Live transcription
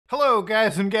Hello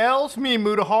guys and gals, me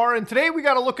Mutahar, and today we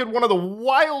gotta look at one of the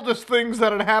wildest things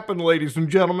that had happened, ladies and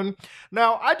gentlemen.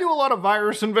 Now, I do a lot of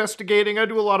virus investigating, I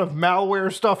do a lot of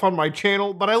malware stuff on my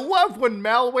channel, but I love when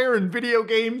malware and video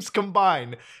games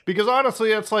combine, because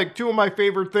honestly, that's like two of my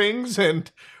favorite things, and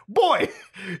boy,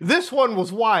 this one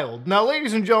was wild. Now,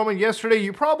 ladies and gentlemen, yesterday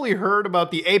you probably heard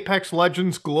about the Apex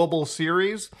Legends Global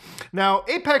Series. Now,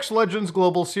 Apex Legends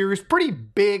Global Series, pretty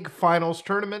big finals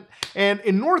tournament, and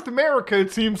in North America,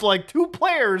 it seems like two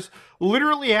players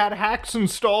literally had hacks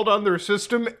installed on their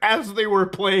system as they were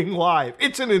playing live.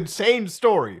 It's an insane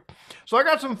story. So I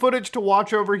got some footage to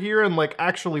watch over here and like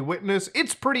actually witness.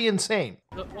 It's pretty insane.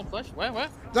 One flash? Where?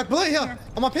 Like below here,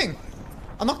 on my ping.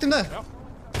 I knocked him there. Yep.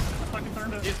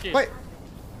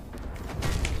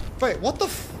 Wait, what the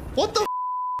Don't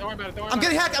worry about it, I'm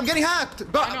getting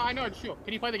hacked, but I know, sure.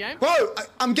 Can you play the game? bro,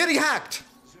 I'm getting hacked.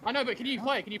 I know, but can you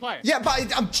play? Yeah, but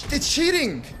it's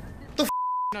cheating.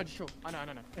 No, sure. I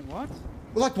know. And what?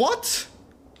 Like what?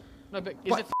 No, but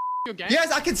is What? it your game?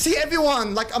 Yes, I can see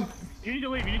everyone. Like You need to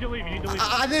leave.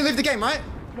 I didn't leave the game, right?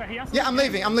 Yeah, I'm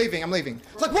leaving.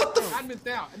 Like what the Admin's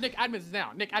now. Nick, admin's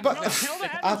now. But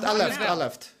Admin's now. I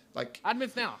left. Like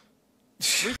Admin's now.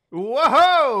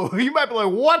 Whoa! You might be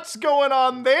like, what's going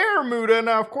on there, Muda?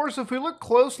 Now, of course, if we look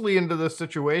closely into this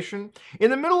situation,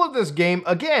 in the middle of this game,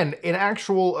 again, an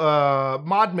actual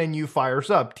mod menu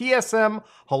fires up. TSM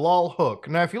Halal Hook.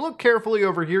 Now, if you look carefully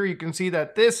over here, you can see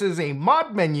that this is a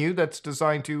mod menu that's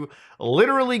designed to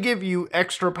literally give you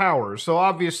extra powers. So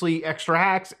obviously, extra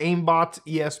hacks, aimbots,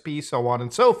 ESP, so on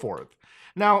and so forth.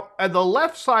 Now, at the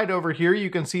left side over here, you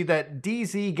can see that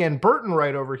DZ Ganburton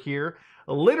right over here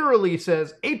literally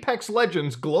says Apex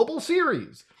Legends Global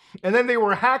Series. And then they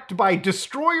were hacked by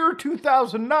Destroyer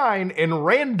 2009 and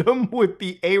random with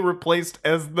the A replaced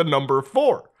as the number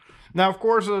 4. Now, of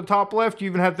course, at the top left, you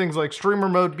even have things like streamer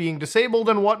mode being disabled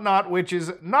and whatnot, which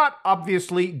is not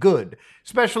obviously good,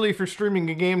 especially if you're streaming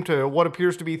a game to what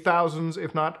appears to be thousands,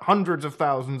 if not hundreds of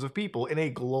thousands of people in a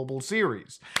global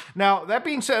series. Now, that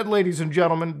being said, ladies and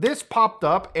gentlemen, this popped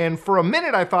up, and for a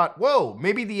minute I thought, whoa,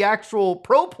 maybe the actual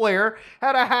pro player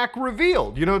had a hack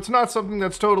revealed. You know, it's not something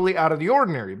that's totally out of the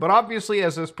ordinary, but obviously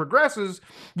as this progresses,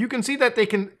 you can see that they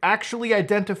can actually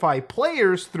identify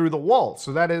players through the walls.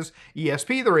 So that is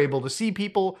ESP, they're able to see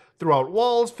people throughout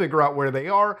walls, figure out where they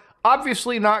are.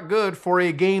 Obviously not good for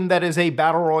a game that is a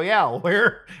battle royale,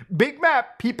 where big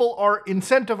map, people are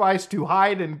incentivized to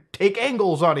hide and take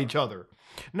angles on each other.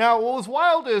 Now, what was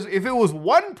wild is, if it was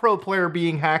one pro player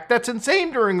being hacked, that's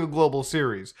insane during a global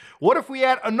series. What if we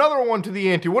add another one to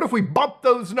the ante? What if we bump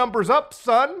those numbers up,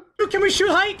 son? Can we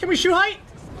shoot height?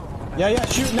 yeah,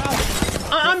 shoot now.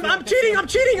 I'm cheating. I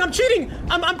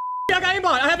got aimbot.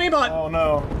 I have aimbot. Oh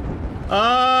no. You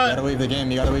gotta leave the game,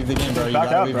 bro. You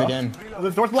gotta leave the game.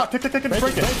 The door's blocked. Tick, break it.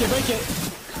 Break it.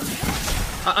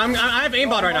 I have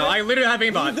aimbot right now. I literally have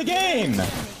aimbot. Leave the game.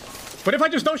 What if I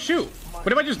just don't shoot?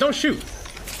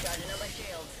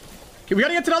 Okay, we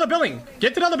gotta get to the other building.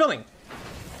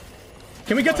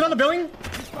 Can we get to the other building?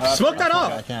 Smoke that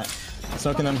off. I can't.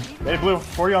 Soaking them. Hey, blue.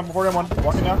 40 on 1.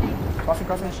 Walking down. Crossing.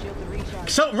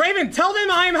 So, Raven, tell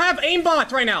them I have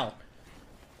aimbot right now.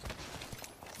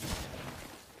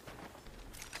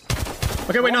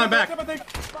 Okay, wait, no, I'm back.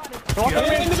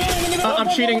 I'm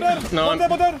cheating. No,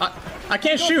 I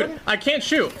can't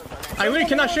shoot. I literally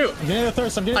cannot shoot. I'm getting the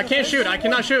thirst. I can't shoot. I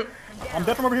cannot shoot. I'm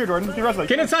dead from over here, Jordan.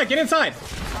 Get inside.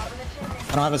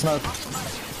 I don't have a smoke.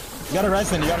 You gotta res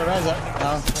then.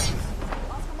 No.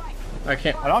 I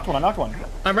can't. I knocked one.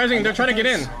 I'm resing. They're trying to get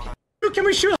in. Can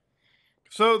we shoot?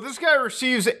 So this guy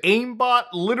receives aimbot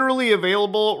literally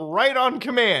available right on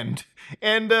command.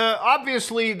 And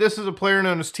obviously, this is a player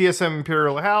known as TSM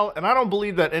Imperial Hal, and I don't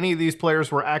believe that any of these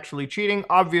players were actually cheating.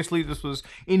 Obviously, this was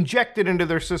injected into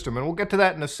their system, and we'll get to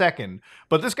that in a second.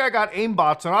 But this guy got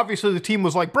aimbots, and obviously the team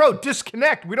was like, bro,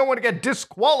 disconnect. We don't want to get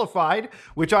disqualified,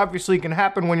 which obviously can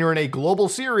happen when you're in a global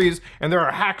series and there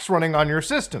are hacks running on your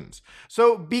systems.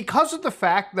 So because of the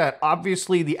fact that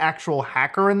obviously the actual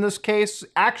hacker in this case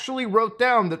actually wrote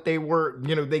down that they were,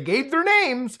 they gave their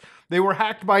names, they were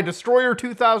hacked by Destroyer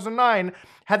 2009.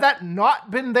 Had that not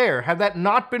been there, had that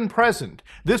not been present,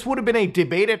 this would have been a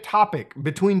debated topic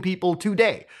between people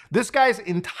today. This guy's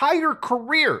entire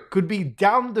career could be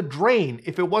down the drain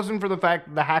if it wasn't for the fact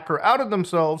that the hacker outed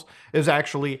themselves as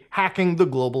actually hacking the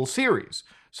global series.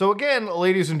 So again,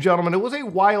 ladies and gentlemen, it was a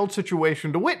wild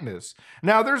situation to witness.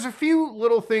 Now, there's a few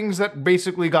little things that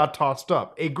basically got tossed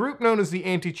up. A group known as the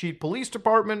Anti-Cheat Police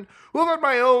Department, who I've had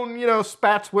my own,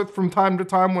 spats with from time to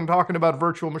time when talking about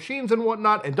virtual machines and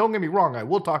whatnot, and don't get me wrong, I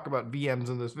will talk about VMs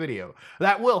in this video.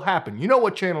 That will happen. You know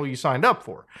what channel you signed up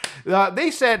for.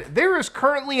 They said there is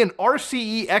currently an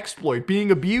RCE exploit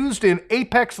being abused in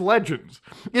Apex Legends.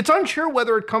 It's unsure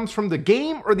whether it comes from the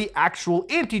game or the actual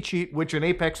anti-cheat, which in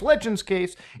Apex Legends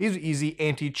case is Easy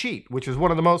Anti-Cheat, which is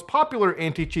one of the most popular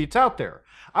anti-cheats out there.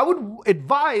 I would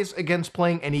advise against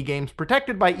playing any games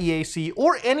protected by EAC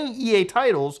or any EA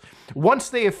titles once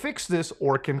they have fixed this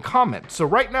or can comment. So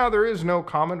right now there is no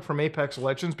comment from Apex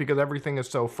Legends because everything is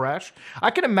so fresh.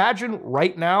 I can imagine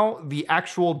right now the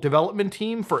actual development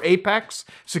team for Apex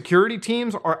security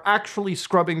teams are actually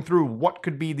scrubbing through what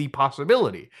could be the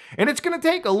possibility. And it's going to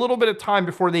take a little bit of time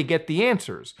before they get the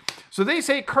answers. So they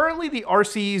say currently the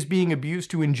RCE is being abused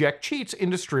to inject cheats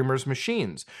into streamers'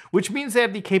 machines, which means they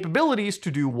have the capabilities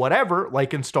to do whatever,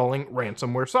 like installing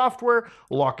ransomware software,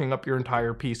 locking up your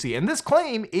entire PC. And this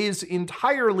claim is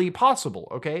entirely possible,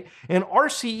 okay? And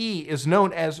RCE is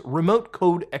known as remote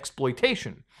code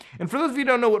exploitation. And for those of you who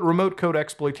don't know what remote code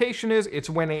exploitation is,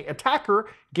 it's when an attacker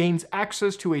gains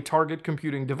access to a target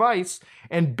computing device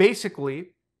and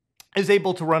basically is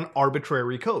able to run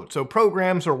arbitrary code, so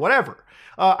programs or whatever.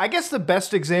 I guess the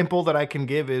best example that I can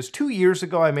give is 2 years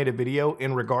ago I made a video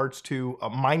in regards to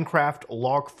Minecraft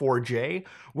Log4j,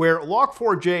 where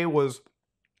Log4j was,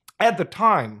 at the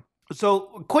time,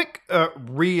 so quick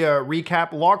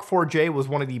recap, Log4j was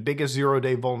one of the biggest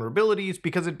zero-day vulnerabilities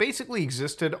because it basically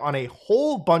existed on a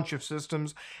whole bunch of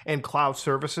systems and cloud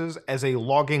services as a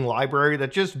logging library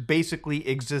that just basically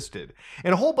existed.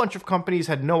 And a whole bunch of companies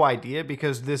had no idea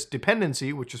because this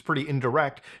dependency, which is pretty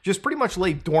indirect, just pretty much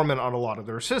lay dormant on a lot of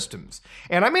their systems.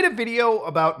 And I made a video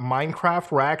about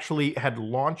Minecraft where I actually had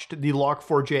launched the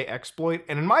Log4j exploit,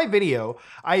 and in my video,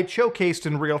 I had showcased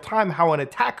in real time how an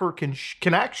attacker can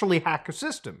actually hack a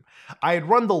system. I had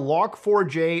run the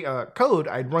Log4j code,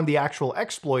 I'd run the actual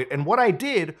exploit, and what I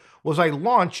did was I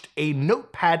launched a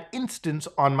Notepad instance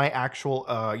on my actual,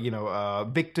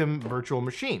 victim virtual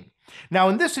machine. Now,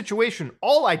 in this situation,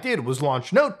 all I did was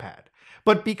launch Notepad.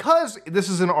 But because this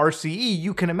is an RCE,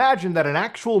 you can imagine that an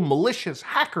actual malicious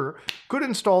hacker could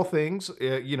install things,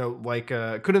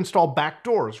 could install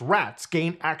backdoors, rats,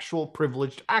 gain actual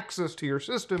privileged access to your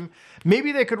system.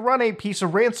 Maybe they could run a piece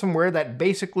of ransomware that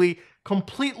basically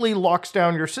completely locks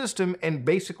down your system and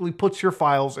basically puts your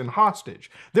files in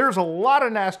hostage. There's a lot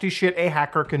of nasty shit a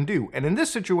hacker can do. And in this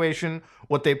situation,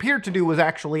 what they appeared to do was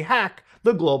actually hack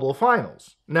the global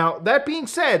finals. Now, that being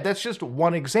said, that's just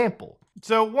one example.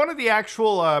 So one of the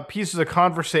actual pieces of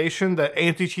conversation that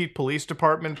Anti-Cheat Police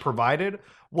Department provided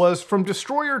was from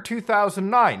Destroyer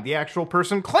 2009, the actual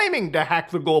person claiming to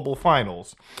hack the global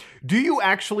finals. Do you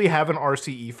actually have an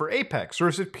RCE for Apex, or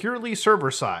is it purely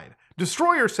server-side?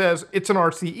 Destroyer says it's an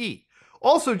RCE.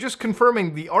 Also, just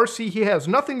confirming the RCE has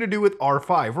nothing to do with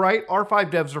R5, right?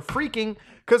 R5 devs are freaking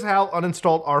because Hal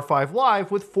uninstalled R5 Live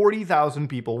with 40,000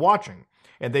 people watching.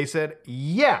 And they said,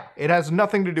 yeah, it has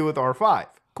nothing to do with R5.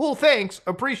 Cool, thanks,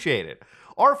 appreciate it.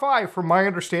 R5, from my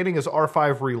understanding, is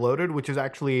R5 Reloaded, which is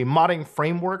actually a modding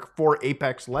framework for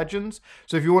Apex Legends.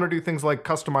 So if you want to do things like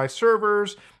customize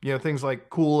servers, things like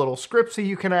cool little scripts that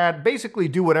you can add, basically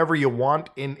do whatever you want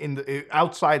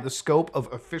outside the scope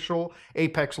of official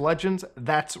Apex Legends,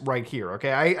 that's right here,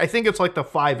 okay? I think it's like the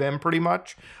 5M pretty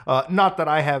much. Not that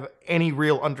I have any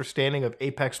real understanding of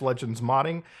Apex Legends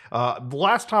modding. The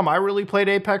last time I really played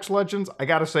Apex Legends, I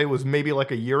gotta say, was maybe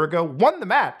like a year ago. Won the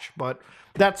match, but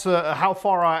that's how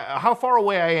far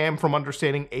away I am from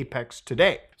understanding Apex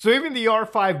today. So even the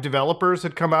R5 developers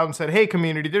had come out and said, hey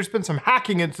community, there's been some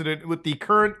hacking incident with the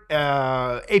current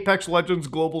Apex Legends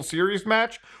Global Series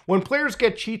match. When players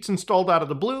get cheats installed out of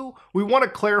the blue, we want to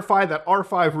clarify that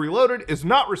R5 Reloaded is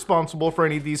not responsible for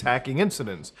any of these hacking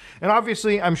incidents. And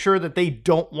obviously, I'm sure that they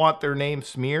don't want their name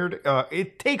smeared.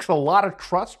 It takes a lot of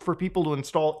trust for people to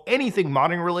install anything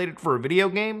modding related for a video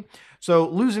game. So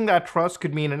losing that trust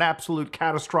could mean an absolute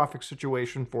catastrophic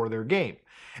situation for their game.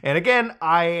 And again,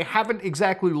 I haven't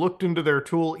exactly looked into their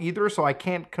tool either, so I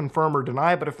can't confirm or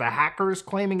deny, but if the hacker is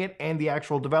claiming it and the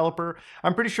actual developer,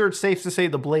 I'm pretty sure it's safe to say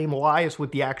the blame lies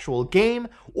with the actual game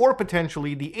or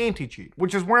potentially the anti-cheat,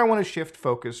 which is where I want to shift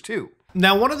focus to.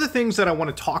 Now, one of the things that I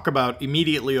want to talk about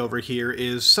immediately over here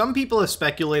is some people have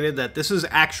speculated that this is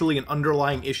actually an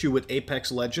underlying issue with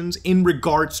Apex Legends in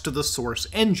regards to the Source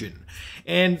engine.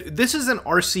 And this is an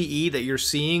RCE that you're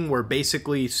seeing where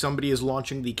basically somebody is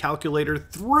launching the calculator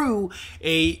through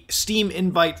a Steam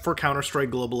invite for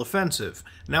Counter-Strike Global Offensive.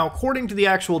 Now, according to the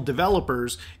actual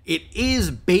developers, it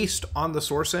is based on the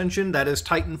Source engine, that is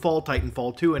Titanfall,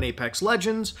 Titanfall 2, and Apex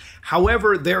Legends.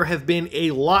 However, there have been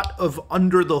a lot of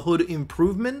under-the-hood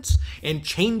improvements and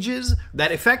changes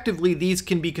that effectively these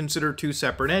can be considered two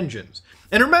separate engines.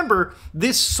 And remember,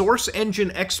 this Source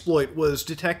engine exploit was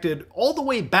detected all the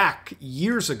way back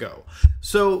years ago.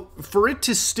 So for it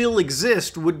to still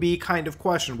exist would be kind of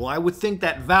questionable. I would think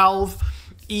that Valve,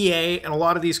 EA, and a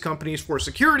lot of these companies, for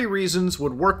security reasons,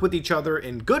 would work with each other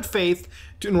in good faith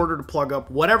in order to plug up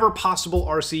whatever possible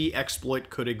RCE exploit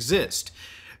could exist.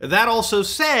 That also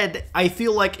said, I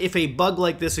feel like if a bug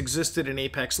like this existed in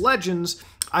Apex Legends,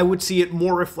 I would see it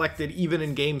more reflected even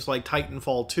in games like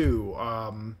Titanfall 2.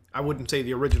 I wouldn't say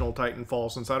the original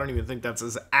Titanfall, since I don't even think that's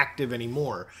as active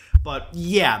anymore. But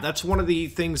yeah, that's one of the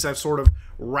things that's sort of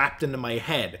wrapped into my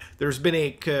head. There's been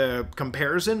a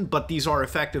comparison, but these are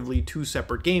effectively two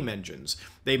separate game engines.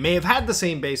 They may have had the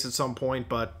same base at some point,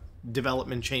 but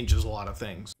development changes a lot of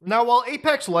things. Now, while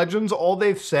Apex Legends, all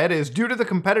they've said is, due to the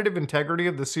competitive integrity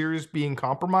of the series being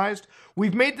compromised,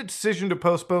 we've made the decision to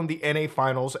postpone the NA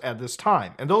finals at this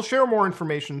time, and they'll share more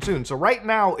information soon. So right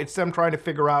now, it's them trying to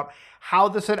figure out how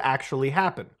this had actually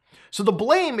happened. So the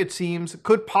blame, it seems,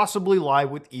 could possibly lie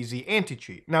with Easy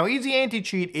Anti-Cheat. Now, Easy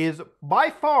Anti-Cheat is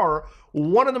by far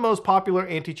one of the most popular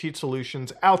anti-cheat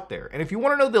solutions out there. And if you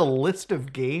want to know the list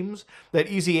of games that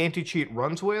Easy Anti-Cheat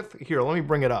runs with, here, let me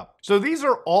bring it up. So these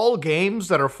are all games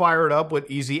that are fired up with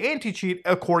Easy Anti-Cheat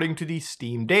according to the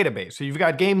Steam database. So you've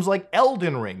got games like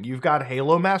Elden Ring, you've got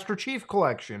Halo Master Chief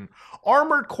Collection,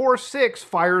 Armored Core 6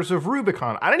 Fires of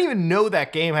Rubicon. I didn't even know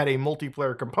that game had a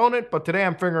multiplayer component, but today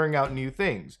I'm figuring out new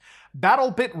things.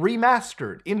 BattleBit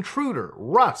Remastered, Intruder,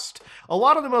 Rust. A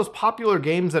lot of the most popular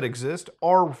games that exist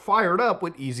are fired up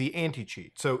with Easy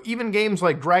Anti-Cheat. So even games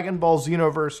like Dragon Ball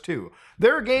Xenoverse 2.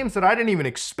 There are games that I didn't even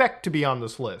expect to be on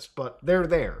this list, but they're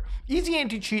there. Easy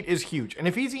Anti-Cheat is huge, and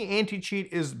if Easy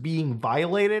Anti-Cheat is being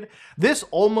violated, this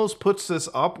almost puts this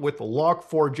up with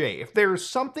Log4j. If there's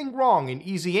something wrong in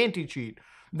Easy Anti-Cheat,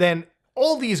 then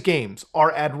all these games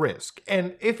are at risk,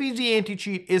 and if Easy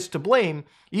Anti-Cheat is to blame,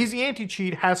 Easy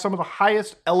Anti-Cheat has some of the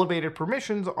highest elevated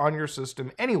permissions on your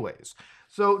system anyways.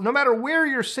 So no matter where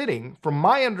you're sitting, from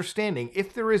my understanding,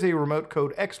 if there is a remote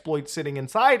code exploit sitting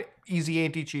inside Easy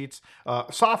Anti-Cheat's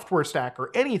software stack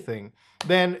or anything,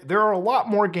 then there are a lot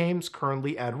more games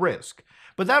currently at risk.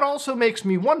 But that also makes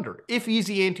me wonder, if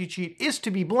Easy Anti-Cheat is to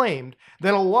be blamed,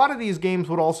 then a lot of these games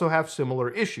would also have similar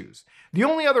issues. The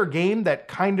only other game that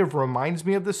kind of reminds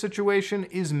me of this situation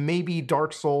is maybe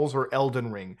Dark Souls or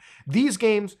Elden Ring. These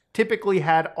games typically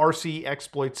had RCE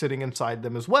exploits sitting inside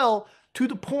them as well, to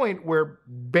the point where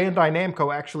Bandai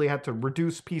Namco actually had to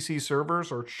reduce PC servers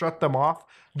or shut them off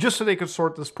just so they could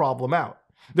sort this problem out.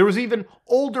 There was even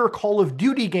older Call of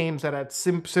Duty games that had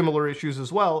similar issues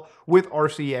as well with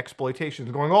RCE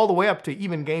exploitations, going all the way up to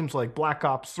even games like Black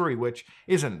Ops 3, which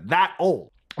isn't that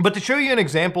old. But to show you an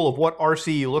example of what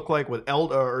RCE looked like with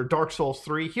Dark Souls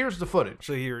 3, here's the footage.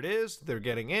 So here it is, they're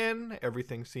getting in,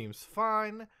 everything seems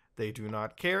fine, they do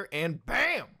not care, and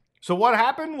BAM! So what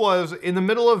happened was, in the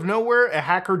middle of nowhere, a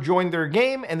hacker joined their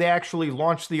game and they actually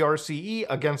launched the RCE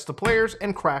against the players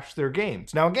and crashed their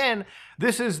games. Now again,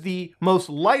 this is the most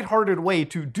lighthearted way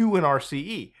to do an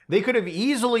RCE. They could have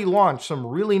easily launched some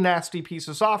really nasty piece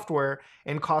of software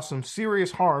and caused some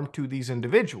serious harm to these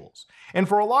individuals. And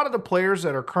for a lot of the players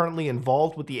that are currently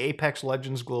involved with the Apex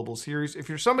Legends Global Series, if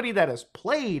you're somebody that has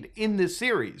played in this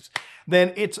series,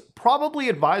 then it's probably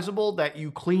advisable that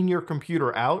you clean your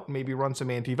computer out, maybe run some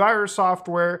antivirus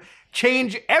software,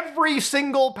 change every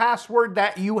single password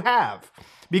that you have.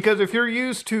 Because if you're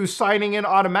used to signing in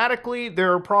automatically,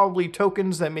 there are probably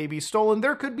tokens that may be stolen.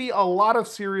 There could be a lot of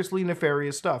seriously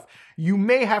nefarious stuff. You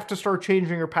may have to start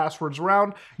changing your passwords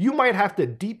around. You might have to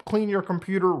deep clean your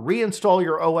computer, reinstall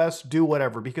your OS, do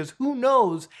whatever, because who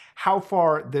knows how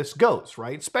far this goes,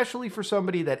 right? Especially for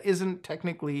somebody that isn't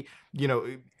technically,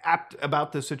 apt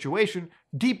about this situation.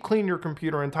 Deep clean your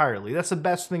computer entirely. That's the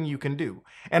best thing you can do.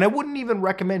 And I wouldn't even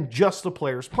recommend just the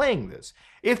players playing this.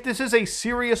 If this is a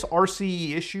serious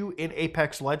RCE issue in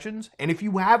Apex Legends, and if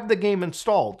you have the game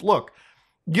installed, look,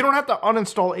 you don't have to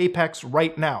uninstall Apex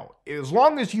right now. As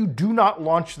long as you do not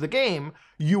launch the game,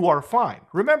 you are fine.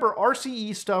 Remember,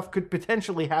 RCE stuff could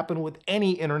potentially happen with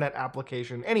any internet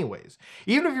application anyways.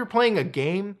 Even if you're playing a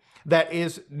game that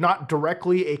is not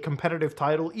directly a competitive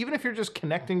title, even if you're just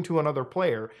connecting to another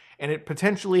player and it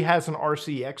potentially has an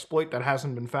RC exploit that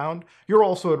hasn't been found, you're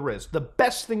also at risk. The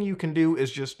best thing you can do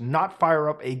is just not fire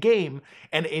up a game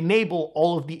and enable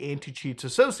all of the anti-cheats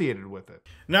associated with it.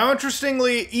 Now,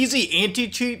 interestingly, Easy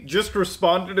Anti-Cheat just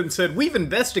responded and said, "We've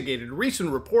investigated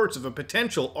recent reports of a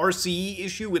potential RCE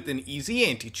issue within Easy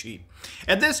Anti-Cheat.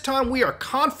 At this time, we are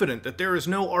confident that there is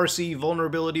no RCE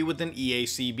vulnerability within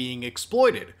EAC being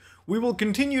exploited. We will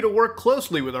continue to work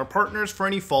closely with our partners for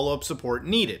any follow-up support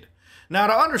needed." Now,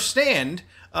 to understand,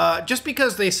 just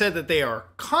because they said that they are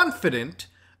confident,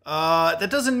 that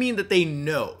doesn't mean that they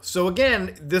know. So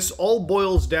again, this all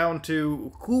boils down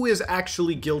to who is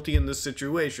actually guilty in this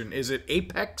situation. Is it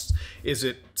Apex? Is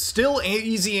it still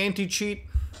Easy Anti-Cheat?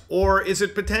 Or is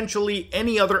it potentially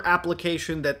any other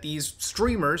application that these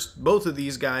streamers, both of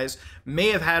these guys, may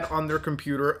have had on their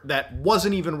computer that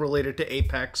wasn't even related to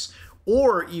Apex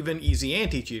or even Easy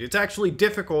Anti-Cheat? It's actually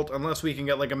difficult unless we can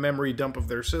get like a memory dump of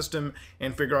their system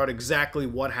and figure out exactly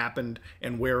what happened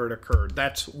and where it occurred.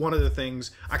 That's one of the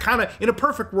things in a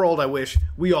perfect world, I wish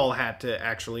we all had to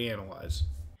actually analyze.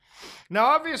 Now,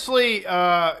 obviously,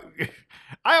 I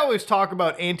always talk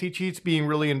about anti-cheats being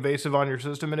really invasive on your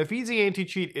system, and if Easy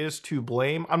Anti-Cheat is to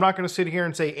blame, I'm not going to sit here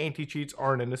and say anti-cheats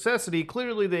aren't a necessity.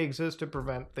 Clearly, they exist to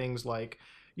prevent things like,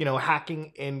 you know,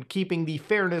 hacking and keeping the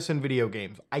fairness in video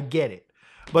games. I get it.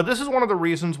 But this is one of the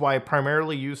reasons why I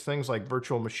primarily use things like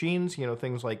virtual machines, you know,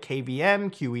 things like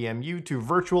KVM, QEMU to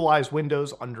virtualize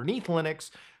Windows underneath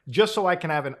Linux, just so I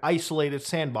can have an isolated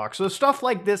sandbox. So stuff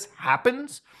like this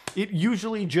happens, it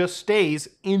usually just stays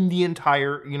in the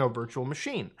entire, you know, virtual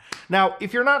machine. Now,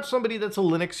 if you're not somebody that's a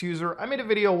Linux user, I made a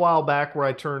video a while back where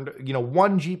I turned, you know,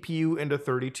 one GPU into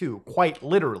 32, quite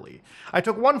literally. I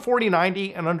took one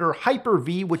 4090 and under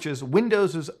Hyper-V, which is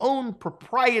Windows' own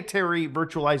proprietary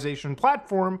virtualization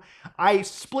platform, I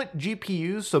split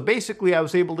GPUs. So basically I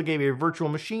was able to give a virtual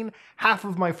machine half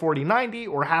of my 4090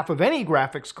 or half of any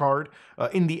graphics card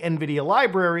in the NVIDIA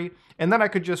library, and then I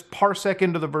could just parsec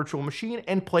into the virtual machine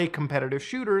and play competitive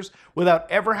shooters without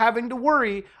ever having to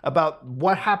worry about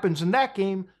what happens in that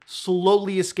game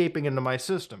slowly escaping into my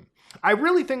system. I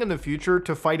really think in the future,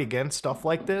 to fight against stuff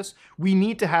like this, we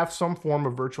need to have some form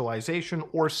of virtualization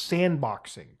or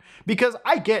sandboxing. Because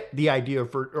I get the idea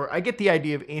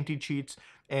of anti-cheats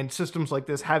and systems like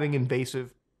this having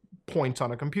invasive points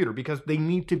on a computer, because they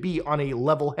need to be on a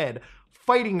level head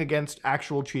fighting against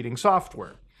actual cheating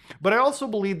software. But I also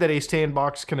believe that a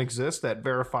sandbox can exist that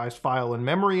verifies file and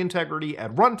memory integrity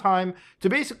at runtime to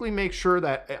basically make sure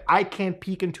that I can't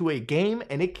peek into a game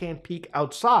and it can't peek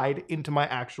outside into my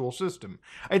actual system.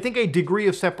 I think a degree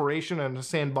of separation in a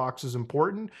sandbox is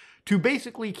important to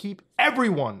basically keep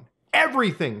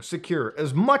everything secure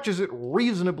as much as it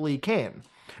reasonably can.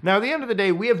 Now, at the end of the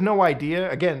day, we have no idea.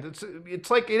 Again,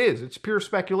 it's like it is. It's pure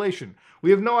speculation.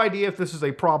 We have no idea if this is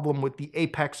a problem with the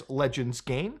Apex Legends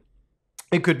game.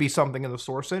 It could be something in the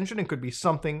source engine. It could be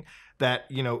something that,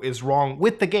 you know, is wrong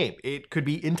with the game. It could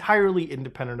be entirely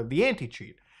independent of the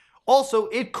anti-cheat. Also,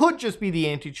 it could just be the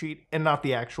anti-cheat and not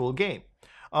the actual game.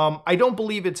 I don't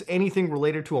believe it's anything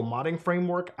related to a modding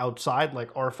framework outside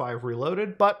like R5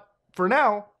 Reloaded, but for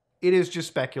now, it is just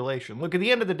speculation. Look, at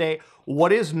the end of the day,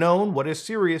 what is known, what is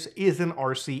serious, is an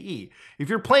RCE. If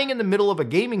you're playing in the middle of a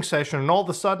gaming session and all of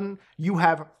a sudden you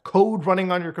have code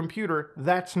running on your computer,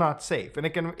 that's not safe. And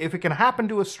if it can happen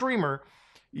to a streamer,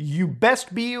 you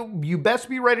best be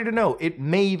ready to know it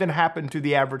may even happen to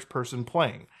the average person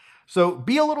playing. So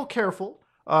be a little careful.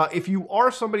 If you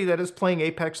are somebody that is playing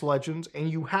Apex Legends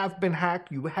and you have been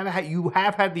hacked, you have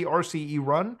had the RCE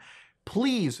run,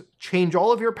 please change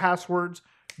all of your passwords,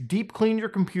 deep clean your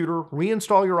computer,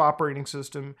 reinstall your operating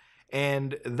system,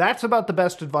 and that's about the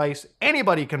best advice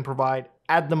anybody can provide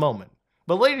at the moment.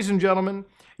 But ladies and gentlemen,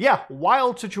 yeah,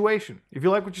 wild situation. If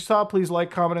you like what you saw, please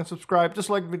like, comment, and subscribe.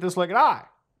 Dislike, and I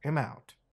am out.